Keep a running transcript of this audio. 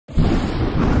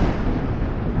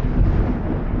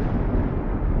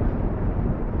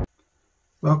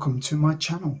Welcome to my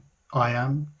channel. I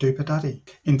am Duper Daddy.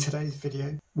 In today's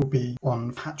video will be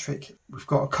on Hat-Trick. We've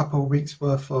got a couple of weeks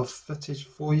worth of footage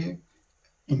for you,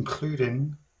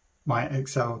 including my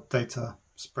Excel data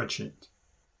spreadsheet.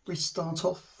 We start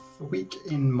off the week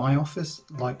in my office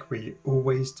like we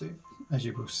always do. As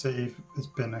you will see, there's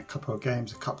been a couple of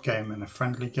games, a cup game and a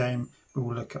friendly game. We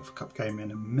will look at the cup game in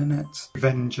a minute. We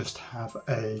then just have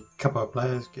a couple of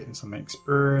players getting some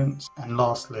experience, and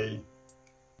lastly,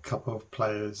 a couple of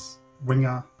players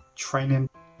winger training,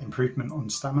 improvement on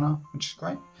stamina, which is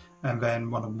great. And then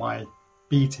one of my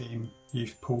B team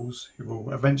youth pools, who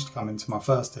will eventually come into my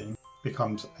first team,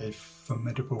 becomes a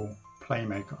formidable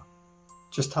playmaker.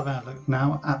 Just having a look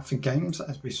now at the games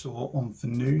as we saw on the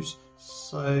news.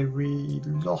 So we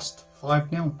lost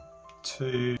 5-0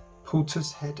 to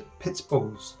Portishead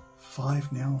Pitbulls,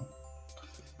 5-0.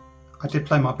 I did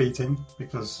play my B team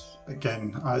because,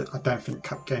 again, I don't think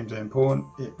cup games are important.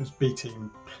 It was B team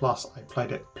plus I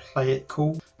played it play it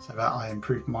cool so that I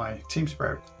improved my team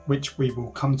spirit, which we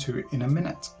will come to in a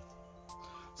minute.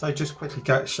 So just quickly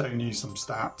showing you some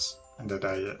stats, and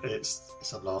today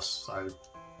it's a loss, so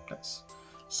let's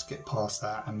skip past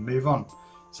that and move on.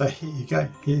 So here you go,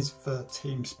 here's the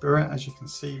team spirit. As you can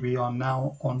see, we are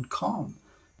now on calm.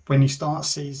 When you start a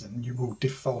season, you will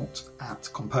default at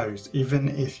composed. Even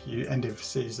if you ended the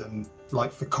season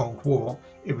like the Cold War,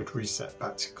 it would reset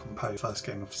back to composed first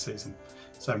game of the season.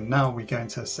 So now we go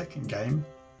into a second game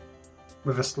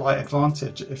with a slight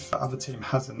advantage. If the other team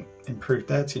hasn't improved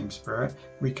their team spirit,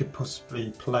 we could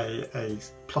possibly play a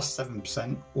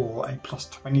 +7% or a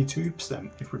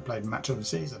 +22% if we played match of the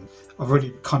season. I've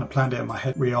already kind of planned it in my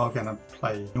head. We are going to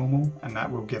play normal, and that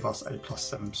will give us a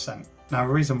 +7%. Now,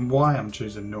 the reason why I'm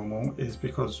choosing normal is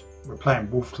because we're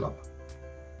playing Wolf Club.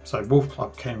 So Wolf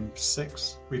Club came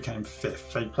 6th, we came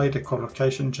 5th. They played a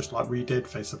qualification just like we did,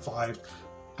 they survived.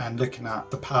 And looking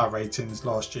at the power ratings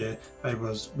last year,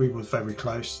 we was very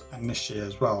close, and this year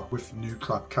as well with the new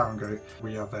club Carango,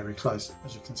 we are very close.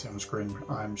 As you can see on the screen,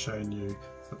 I am showing you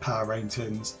the power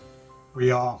ratings.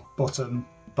 We are bottom,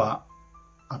 but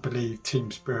I believe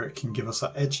team spirit can give us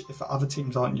an edge. If the other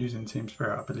teams aren't using team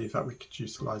spirit, I believe that we could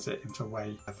utilise it in a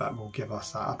way that will give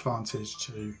us that advantage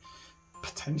to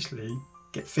potentially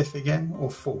get 5th again or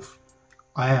 4th.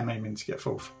 I am aiming to get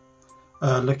 4th.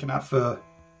 Looking at the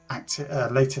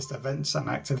latest events and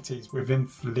activities within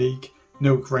the league,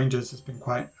 Newark Rangers has been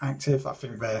quite active. I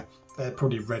think they're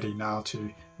probably ready now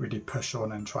to really push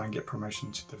on and try and get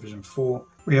promotion to Division 4.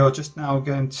 We are just now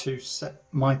going to set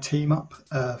my team up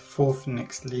for the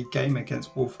next league game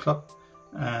against Wolf Club,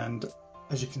 and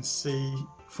as you can see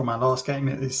from our last game,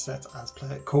 it is set as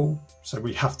play it cool, so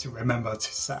we have to remember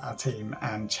to set our team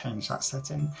and change that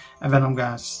setting. And then I'm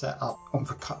going to set up on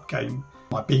the cup game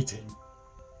my B team,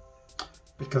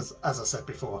 because as I said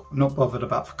before, I'm not bothered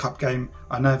about the cup game.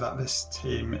 I know that this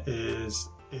team is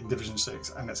in Division 6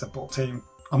 and it's a bot team.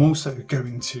 I'm also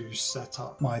going to set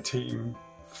up my team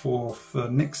for the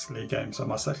next league game, so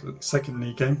my second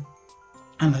league game.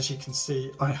 And as you can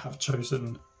see, I have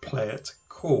chosen play it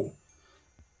cool.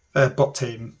 Their bot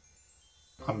team,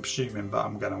 I'm assuming that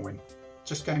I'm going to win.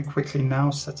 Just going quickly now,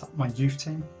 set up my youth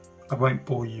team. I won't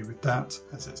bore you with that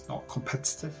as it's not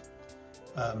competitive.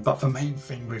 But the main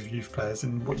thing with youth players,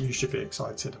 and what you should be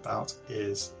excited about,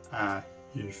 is our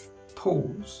youth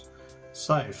pools.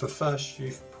 So the first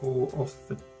youth pool of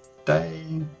the day,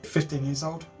 15 years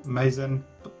old, amazing,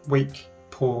 weak,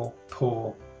 poor,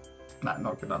 no,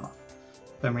 not good enough.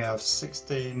 Then we have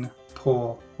 16,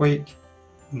 poor, weak,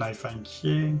 no thank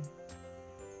you.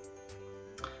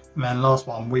 And then last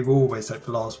one, we will always take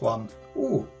the last one.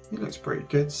 Oh, he looks pretty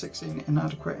good, 16,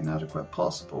 inadequate,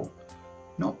 passable.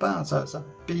 Not bad, so it's a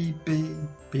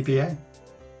BBA.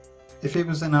 If it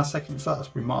was in our second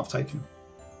first, we might have taken him.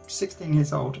 16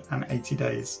 years old and 80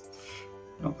 days.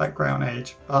 Not that great on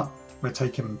age, but we're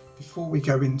taking. Before we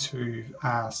go into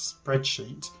our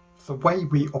spreadsheet, the way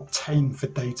we obtain the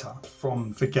data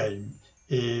from the game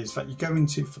is that you go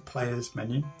into the players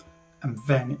menu, and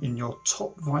then in your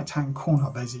top right hand corner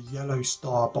there's a yellow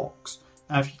star box.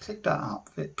 Now if you click that up,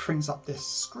 it brings up this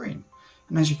screen.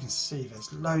 And as you can see,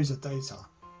 there's loads of data.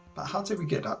 But how do we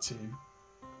get that to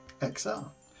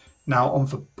Excel? Now on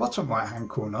the bottom right hand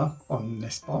corner on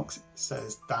this box, it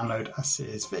says download a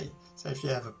CSV. So if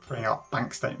you ever bring up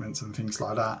bank statements and things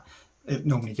like that, it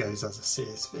normally goes as a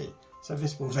CSV. So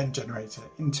this will then generate it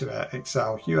into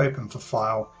Excel. You open the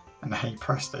file and hey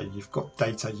presto, you've got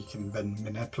data you can then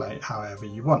manipulate however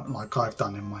you want, like I've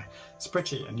done in my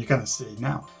spreadsheet, and you're going to see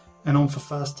now. And on the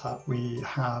first tab we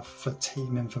have the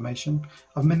team information.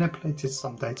 I've manipulated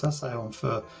some data, so on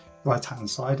the right hand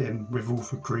side in with all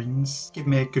the greens. Give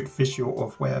me a good visual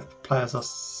of where players are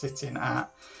sitting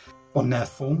at on their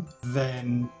form.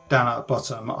 Then down at the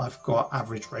bottom I've got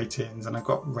average ratings, and I've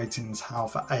got ratings how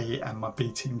the A and my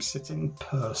B team sitting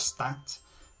per stat,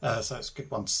 so it's a good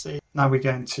one to see. Now we're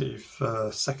going to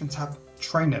the second tab,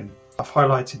 training. I've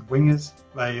highlighted wingers.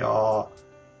 They are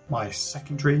my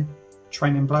secondary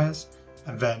training players,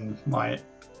 and then my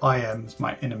IMs,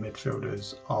 my inner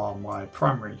midfielders, are my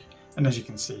primary. And as you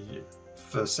can see,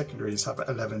 the secondaries have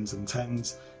 11s and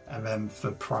 10s, and then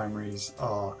the primaries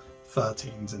are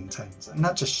 13s and 10s, and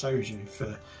that just shows you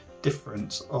the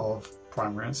difference of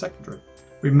primary and secondary.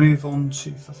 We move on to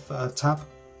the third tab,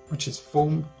 which is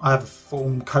form. I have a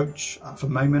form coach at the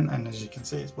moment, and as you can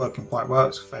see, it's working quite well.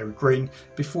 It's very green.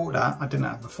 Before that, I didn't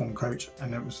have a form coach,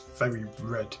 and it was very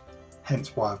red,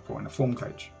 hence why I've brought in a form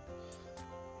coach.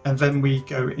 And then we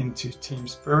go into team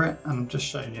spirit, and I'm just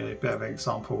showing you a bit of an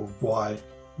example of why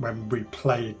when we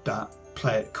played that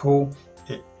play it cool,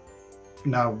 it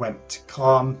now went to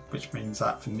calm, which means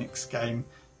that for next game,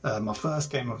 my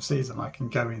first game of the season, I can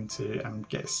go into and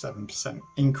get a 7%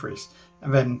 increase,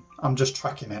 and then I'm just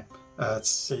tracking it to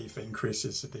see if it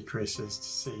increases or decreases, to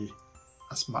see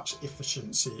as much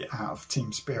efficiency out of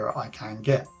team spirit I can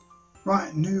get.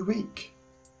 Right, new week,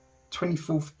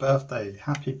 24th birthday,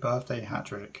 happy birthday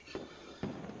Hattrick,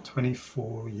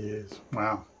 24 years,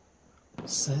 wow.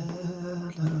 Celebration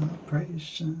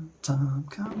time,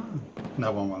 come on.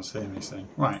 No one wants to hear me sing.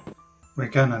 Right, we're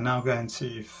now going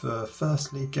to the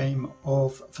first league game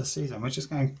of the season. We're just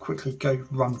going to quickly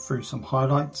run through some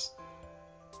highlights.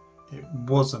 It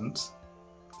wasn't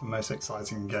the most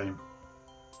exciting game.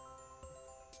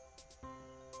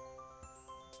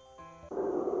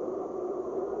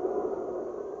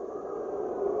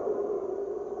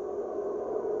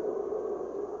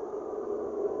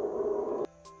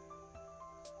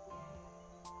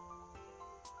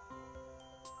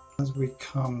 As we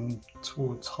come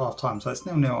towards half time, so it's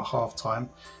 0-0 at half time,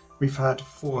 we've had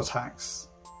 4 attacks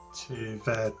to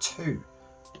their 2,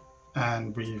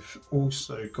 and we've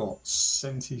also got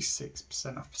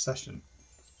 76% of possession.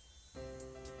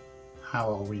 How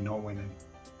are we not winning?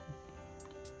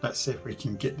 Let's see if we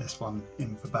can get this one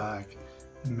in the bag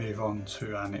and move on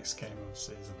to our next game of the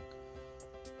season.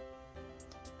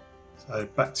 So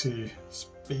back to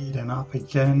speeding up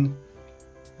again,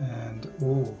 and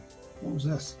oh, what was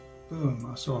this? Boom,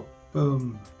 I saw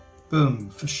boom, boom,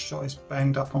 first shot is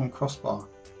banged up on crossbar.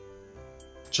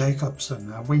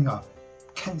 Jacobson, our winger,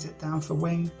 kens it down for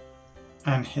wing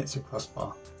and hits a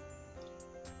crossbar.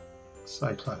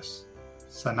 So close.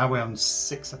 So now we're on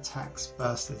 6 attacks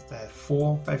versus their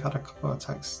 4. They've had a couple of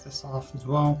attacks this half as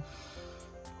well.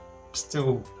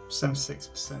 Still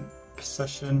 76%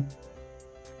 possession.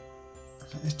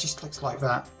 It just looks like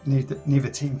that neither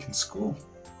team can score.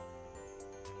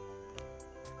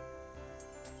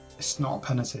 It's not a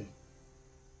penalty.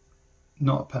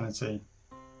 Not a penalty.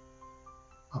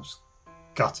 I was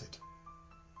gutted.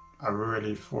 I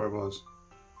really thought it was.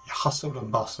 He hustled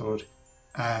and bustled,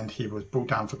 and he was brought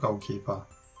down for goalkeeper,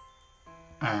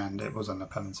 and it wasn't a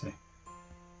penalty.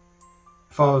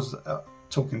 If I was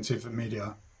talking to the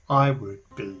media, I would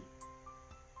be.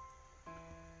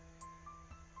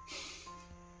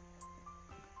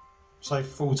 So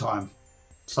full time.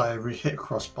 So we hit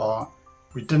crossbar.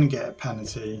 We didn't get a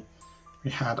penalty. We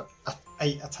had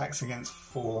 8 attacks against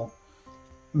 4.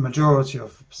 Majority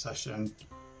of the possession.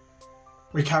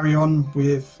 We carry on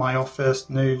with my office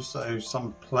news. So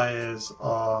some players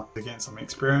are getting some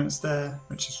experience there,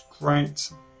 which is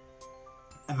great.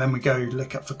 And then we go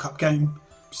look at the cup game.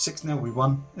 6-0 we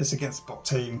won. It's against the bot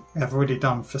team. We have already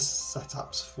done the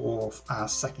setups for our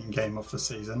second game of the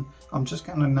season. I'm just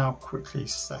going to now quickly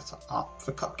set up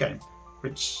the cup game,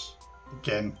 which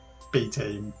again, B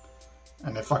team,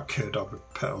 and if I could I would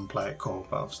put on play it cool,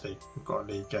 but obviously we've got a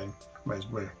league game whereas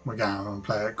we're going on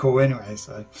play it cool anyway,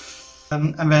 so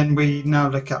and then we now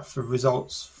look at the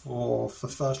results for the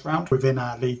first round within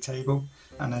our league table,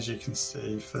 and as you can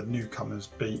see, the newcomers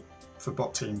beat the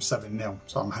bot team 7-0,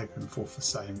 so I'm hoping for the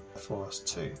same for us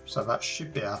too. So that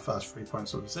should be our first 3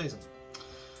 points of the season.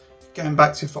 Going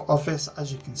back to the office,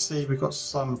 as you can see, we've got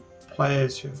some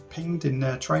players who have pinged in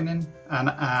their training,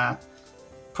 and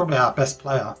probably our best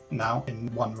player now in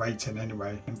 1 rating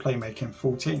anyway, in playmaking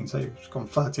 14, so he's gone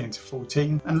 13 to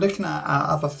 14. And looking at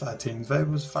our other 13s, they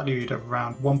was valued at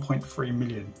around 1.3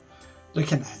 million.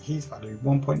 Looking at his value,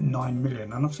 1.9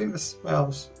 million, and I think this,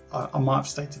 well, I might have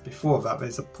stated before that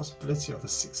there's a possibility of a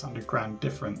 600 grand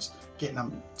difference getting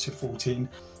them to 14.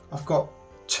 I've got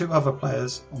 2 other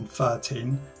players on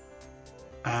 13,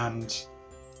 and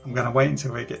I'm going to wait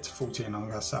until we get to 40 and I'm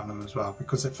going to sell them as well,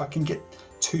 because if I can get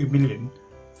 2 million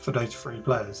for those 3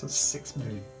 players, that's 6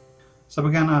 million. So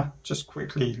we're going to just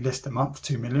quickly list him up for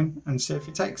 2 million and see if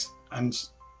he takes. And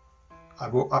I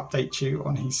will update you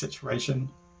on his situation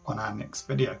on our next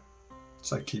video.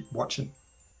 So keep watching.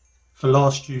 The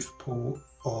last youth pool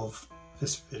of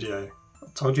this video, I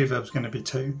told you there was going to be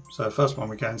 2. So the first one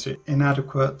we're going to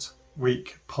inadequate,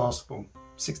 weak, passable,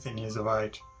 16 years of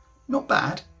age. Not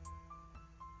bad.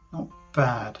 Not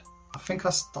bad. I think I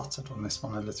stuttered on this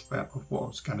one a little bit of what I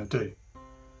was going to do.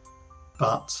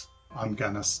 But I'm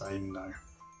going to say no.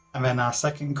 And then our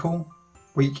second call,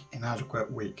 weak,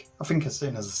 inadequate, weak. I think as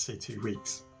soon as I see 2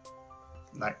 weeks,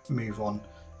 like, move on.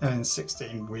 And then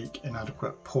 16, weak,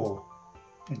 inadequate, poor.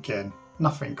 Again,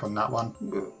 nothing on that one.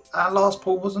 Our last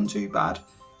pull wasn't too bad.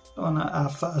 On our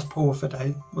first pull for the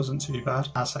day wasn't too bad.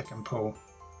 Our second pull,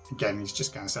 again, he's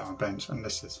just going to sit on a bench, and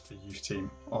this is for youth team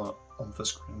on the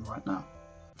screen right now.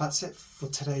 That's it for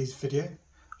today's video.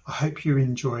 I hope you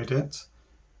enjoyed it.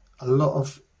 A lot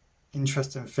of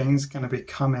interesting things going to be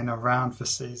coming around the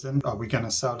season. Are we going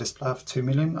to sell this player for 2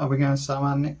 million? Are we going to sell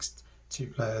our next 2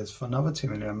 players for another 2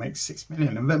 million and make 6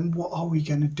 million? And then what are we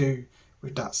going to do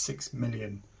with that 6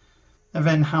 million? And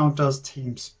then how does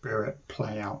team spirit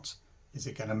play out? Is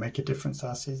it going to make a difference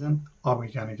our season? Are we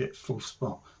going to get full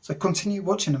spot? So continue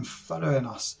watching and following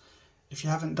us. If you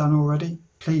haven't done already,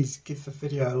 please give the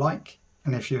video a like.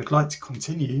 And if you would like to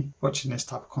continue watching this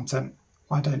type of content,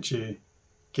 why don't you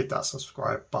give that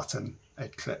subscribe button a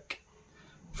click?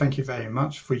 Thank you very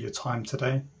much for your time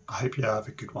today. I hope you have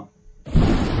a good one.